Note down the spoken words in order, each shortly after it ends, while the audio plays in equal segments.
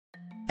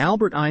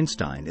Albert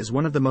Einstein is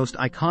one of the most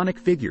iconic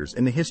figures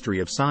in the history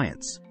of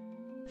science.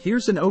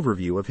 Here's an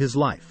overview of his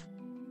life.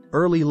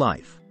 Early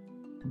life.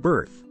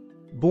 Birth.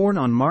 Born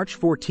on March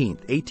 14,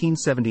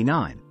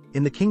 1879,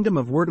 in the Kingdom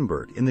of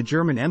Württemberg in the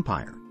German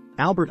Empire,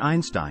 Albert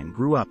Einstein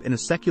grew up in a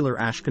secular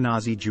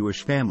Ashkenazi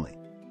Jewish family.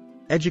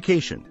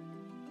 Education.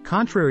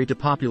 Contrary to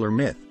popular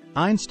myth,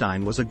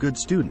 Einstein was a good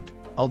student,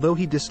 although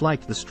he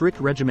disliked the strict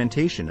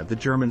regimentation of the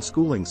German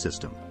schooling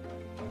system.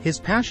 His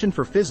passion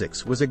for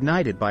physics was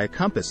ignited by a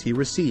compass he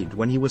received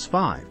when he was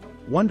 5,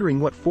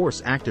 wondering what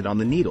force acted on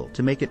the needle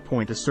to make it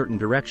point a certain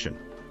direction.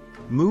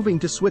 Moving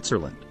to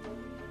Switzerland.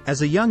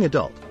 As a young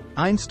adult,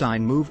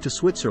 Einstein moved to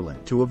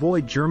Switzerland to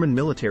avoid German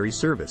military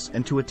service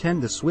and to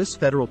attend the Swiss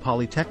Federal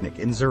Polytechnic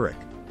in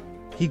Zurich.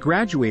 He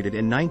graduated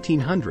in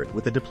 1900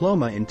 with a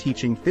diploma in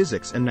teaching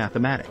physics and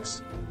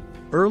mathematics.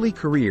 Early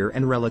career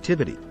and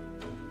relativity.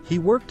 He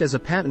worked as a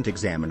patent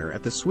examiner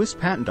at the Swiss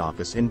Patent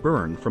Office in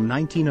Bern from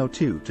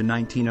 1902 to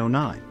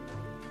 1909.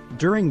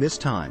 During this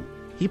time,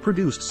 he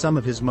produced some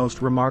of his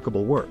most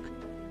remarkable work.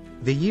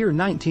 The year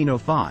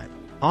 1905,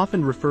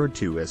 often referred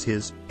to as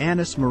his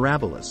annus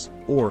mirabilis,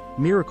 or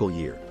miracle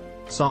year,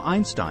 saw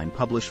Einstein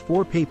publish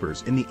 4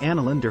 papers in the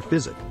Annalen der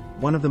Physik,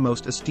 one of the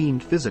most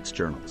esteemed physics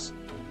journals.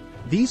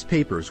 These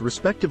papers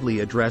respectively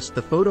addressed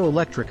the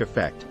photoelectric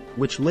effect,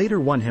 which later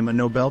won him a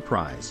Nobel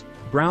Prize,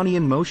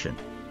 Brownian motion,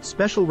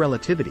 special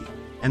relativity,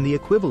 and the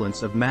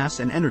equivalence of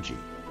mass and energy,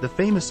 the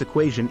famous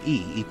equation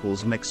E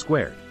equals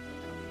mc².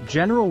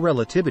 General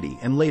relativity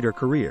and later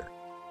career.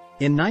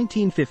 In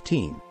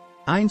 1915,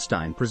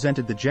 Einstein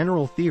presented the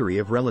general theory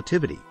of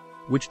relativity,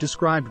 which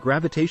described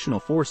gravitational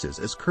forces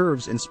as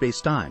curves in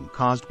spacetime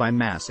caused by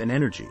mass and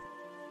energy.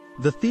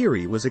 The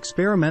theory was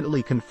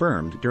experimentally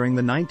confirmed during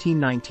the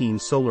 1919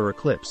 solar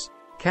eclipse,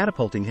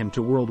 catapulting him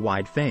to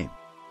worldwide fame.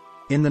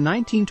 In the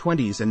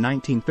 1920s and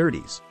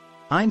 1930s,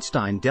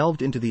 Einstein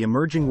delved into the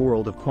emerging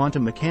world of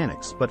quantum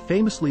mechanics but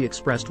famously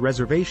expressed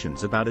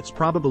reservations about its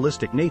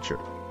probabilistic nature,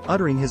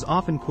 uttering his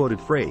often-quoted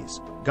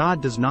phrase, "God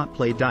does not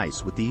play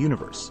dice with the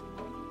universe."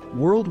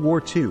 World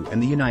War II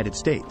and the United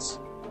States.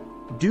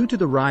 Due to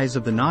the rise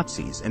of the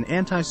Nazis and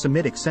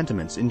anti-Semitic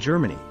sentiments in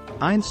Germany,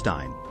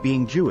 Einstein,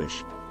 being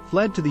Jewish,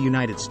 fled to the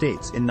United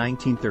States in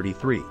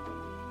 1933.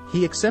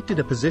 He accepted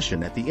a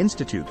position at the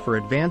Institute for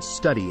Advanced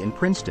Study in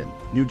Princeton,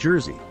 New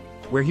Jersey,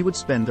 where he would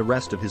spend the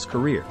rest of his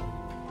career.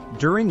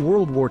 During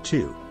World War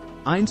II,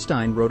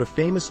 Einstein wrote a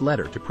famous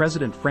letter to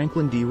President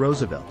Franklin D.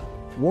 Roosevelt,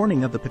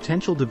 warning of the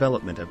potential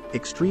development of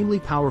extremely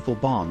powerful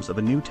bombs of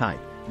a new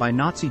type by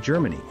Nazi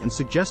Germany and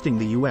suggesting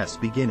the U.S.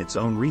 begin its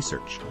own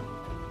research.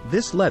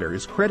 This letter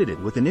is credited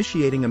with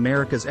initiating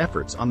America's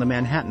efforts on the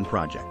Manhattan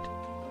Project.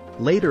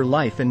 Later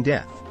life and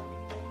death.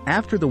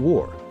 After the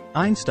war,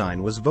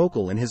 Einstein was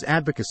vocal in his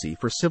advocacy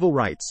for civil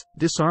rights,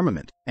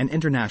 disarmament, and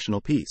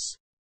international peace.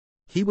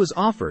 He was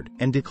offered,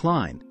 and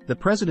declined, the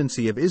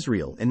presidency of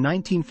Israel in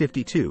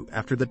 1952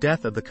 after the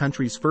death of the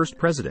country's first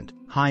president,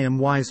 Chaim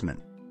Weizmann.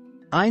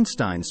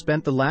 Einstein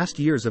spent the last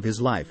years of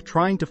his life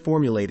trying to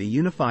formulate a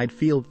unified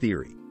field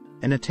theory,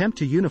 an attempt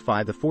to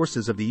unify the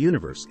forces of the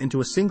universe into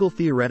a single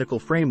theoretical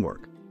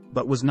framework,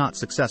 but was not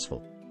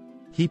successful.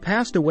 He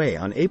passed away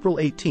on April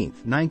 18,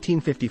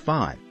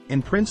 1955,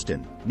 in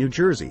Princeton, New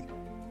Jersey,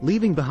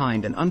 leaving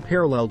behind an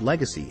unparalleled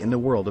legacy in the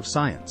world of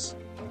science.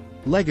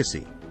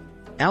 Legacy.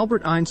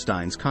 Albert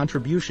Einstein's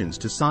contributions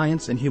to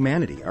science and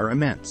humanity are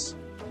immense.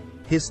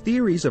 His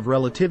theories of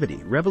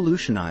relativity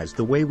revolutionized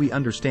the way we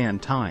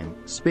understand time,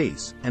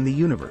 space, and the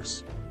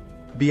universe.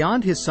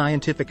 Beyond his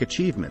scientific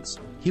achievements,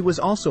 he was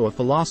also a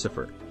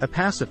philosopher, a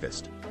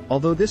pacifist,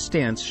 although this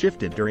stance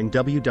shifted during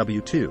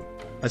WW2,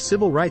 a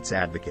civil rights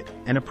advocate,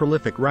 and a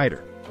prolific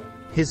writer.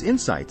 His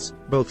insights,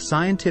 both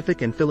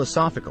scientific and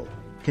philosophical,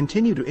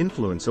 continue to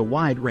influence a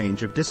wide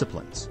range of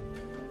disciplines.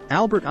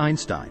 Albert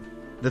Einstein,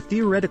 the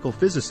theoretical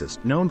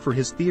physicist known for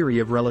his theory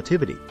of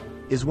relativity,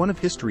 is one of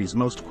history's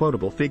most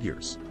quotable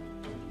figures.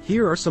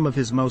 Here are some of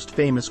his most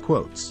famous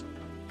quotes.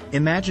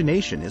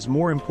 "Imagination is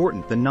more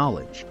important than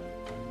knowledge.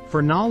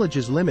 For knowledge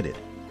is limited,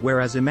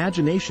 whereas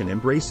imagination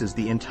embraces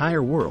the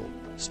entire world,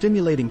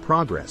 stimulating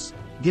progress,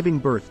 giving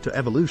birth to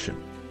evolution.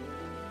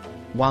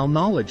 While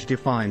knowledge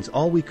defines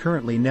all we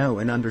currently know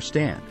and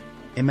understand,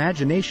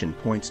 imagination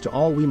points to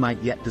all we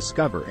might yet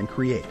discover and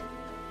create.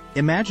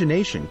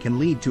 Imagination can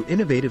lead to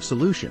innovative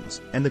solutions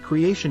and the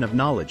creation of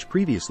knowledge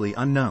previously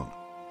unknown.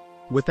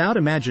 Without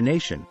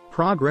imagination,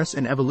 progress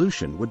and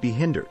evolution would be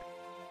hindered.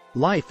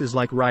 Life is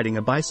like riding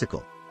a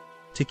bicycle.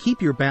 To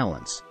keep your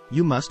balance,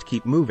 you must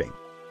keep moving.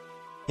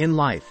 In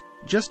life,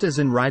 just as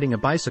in riding a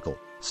bicycle,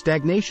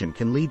 stagnation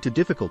can lead to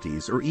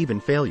difficulties or even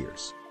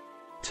failures.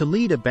 To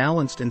lead a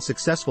balanced and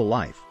successful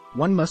life,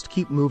 one must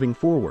keep moving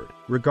forward,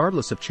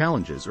 regardless of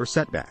challenges or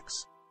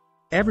setbacks.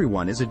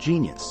 Everyone is a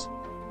genius.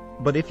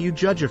 But if you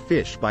judge a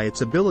fish by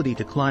its ability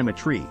to climb a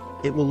tree,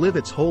 it will live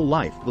its whole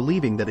life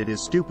believing that it is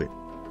stupid.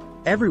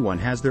 Everyone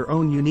has their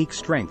own unique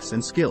strengths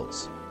and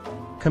skills.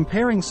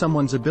 Comparing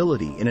someone's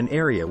ability in an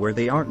area where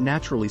they aren't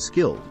naturally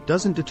skilled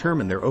doesn't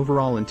determine their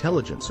overall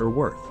intelligence or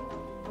worth.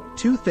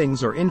 Two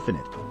things are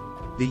infinite: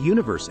 the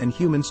universe and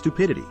human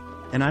stupidity.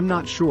 and I'm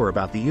not sure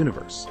about the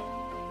universe.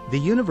 The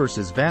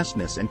universe's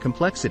vastness and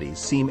complexities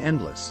seem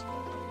endless.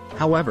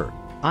 However,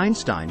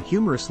 Einstein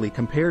humorously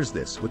compares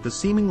this with the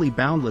seemingly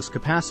boundless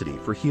capacity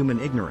for human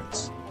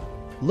ignorance.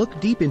 Look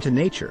deep into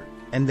nature,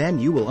 and then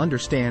you will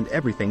understand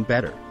everything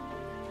better.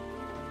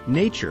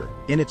 Nature,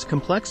 in its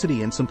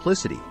complexity and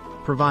simplicity,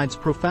 provides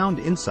profound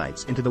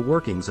insights into the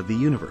workings of the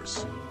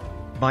universe.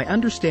 By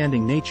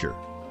understanding nature,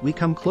 we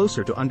come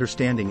closer to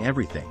understanding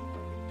everything.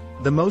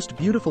 The most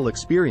beautiful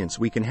experience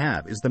we can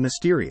have is the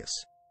mysterious.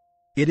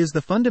 It is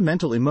the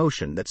fundamental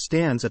emotion that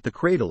stands at the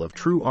cradle of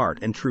true art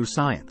and true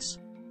science.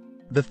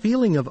 The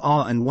feeling of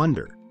awe and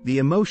wonder, the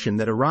emotion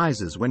that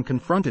arises when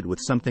confronted with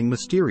something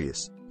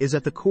mysterious, is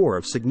at the core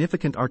of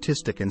significant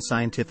artistic and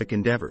scientific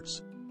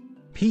endeavors.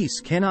 Peace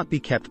cannot be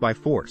kept by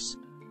force.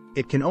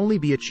 It can only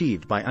be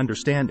achieved by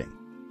understanding.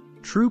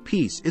 True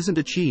peace isn't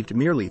achieved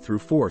merely through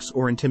force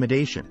or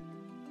intimidation.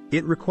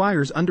 It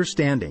requires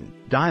understanding,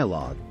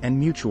 dialogue, and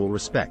mutual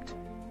respect.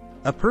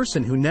 A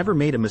person who never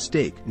made a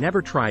mistake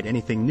never tried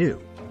anything new.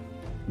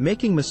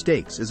 Making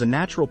mistakes is a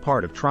natural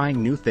part of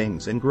trying new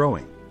things and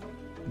growing.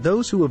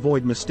 Those who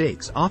avoid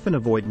mistakes often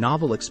avoid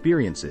novel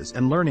experiences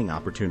and learning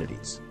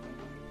opportunities.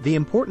 The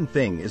important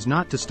thing is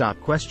not to stop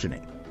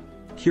questioning.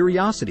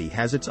 Curiosity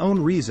has its own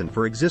reason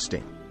for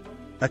existing.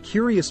 A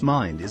curious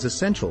mind is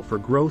essential for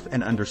growth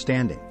and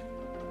understanding.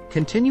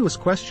 Continuous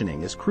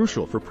questioning is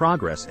crucial for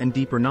progress and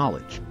deeper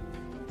knowledge.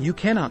 You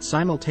cannot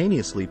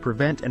simultaneously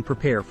prevent and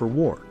prepare for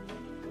war.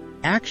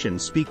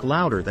 Actions speak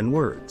louder than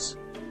words.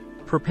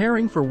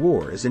 Preparing for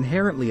war is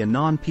inherently a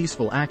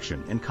non-peaceful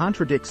action and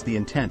contradicts the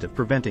intent of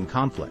preventing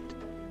conflict.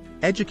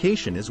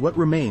 Education is what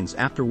remains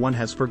after one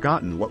has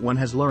forgotten what one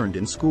has learned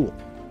in school.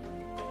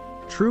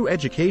 True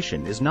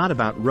education is not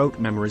about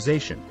rote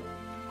memorization.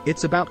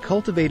 It's about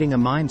cultivating a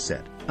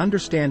mindset,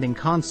 understanding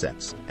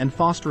concepts, and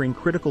fostering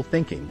critical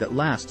thinking that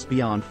lasts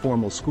beyond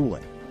formal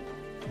schooling.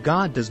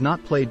 God does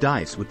not play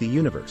dice with the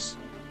universe.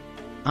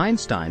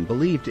 Einstein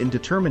believed in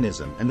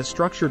determinism and the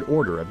structured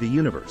order of the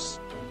universe.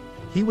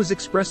 He was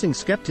expressing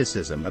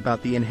skepticism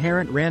about the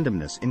inherent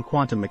randomness in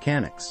quantum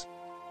mechanics.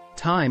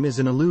 Time is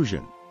an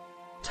illusion.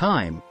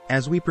 Time,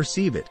 as we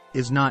perceive it,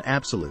 is not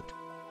absolute.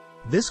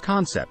 This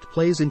concept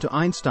plays into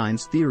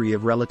Einstein's theory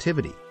of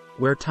relativity,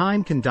 where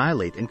time can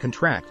dilate and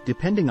contract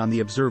depending on the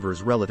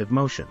observer's relative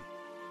motion.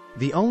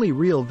 The only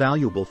real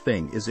valuable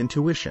thing is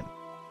intuition.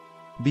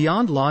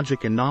 Beyond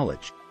logic and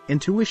knowledge,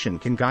 intuition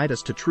can guide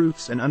us to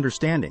truths and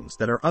understandings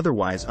that are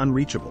otherwise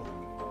unreachable.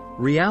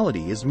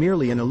 Reality is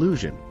merely an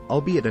illusion,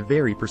 albeit a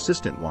very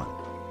persistent one.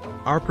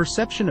 Our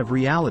perception of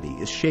reality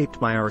is shaped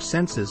by our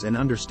senses and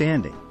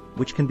understanding,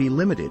 which can be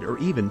limited or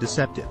even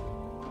deceptive.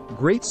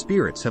 Great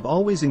spirits have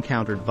always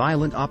encountered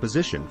violent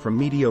opposition from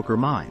mediocre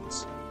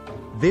minds.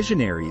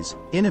 Visionaries,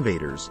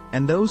 innovators,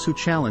 and those who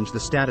challenge the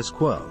status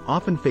quo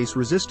often face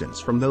resistance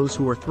from those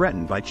who are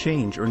threatened by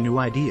change or new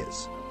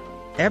ideas.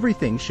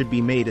 Everything should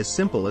be made as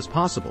simple as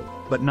possible,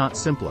 but not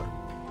simpler.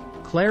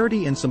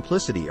 Clarity and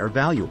simplicity are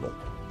valuable,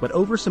 but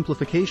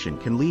oversimplification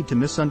can lead to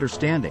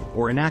misunderstanding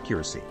or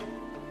inaccuracy.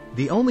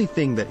 The only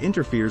thing that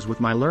interferes with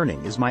my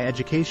learning is my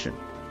education.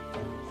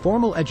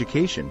 Formal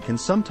education can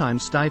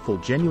sometimes stifle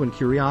genuine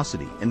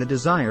curiosity and the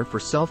desire for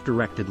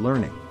self-directed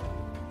learning.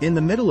 In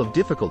the middle of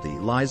difficulty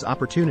lies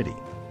opportunity.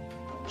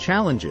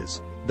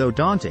 Challenges, though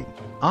daunting,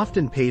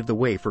 often pave the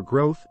way for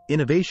growth,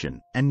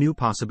 innovation, and new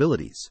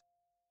possibilities.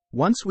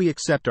 Once we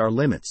accept our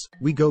limits,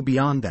 we go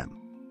beyond them.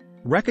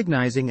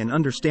 Recognizing and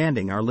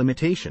understanding our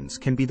limitations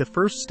can be the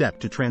first step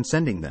to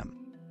transcending them.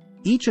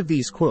 Each of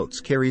these quotes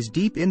carries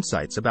deep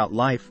insights about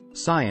life,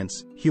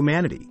 science,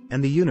 humanity,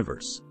 and the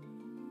universe.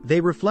 They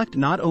reflect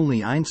not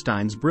only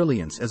Einstein's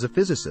brilliance as a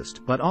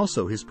physicist but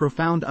also his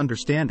profound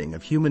understanding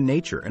of human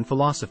nature and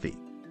philosophy.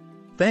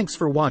 Thanks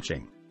for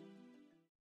watching.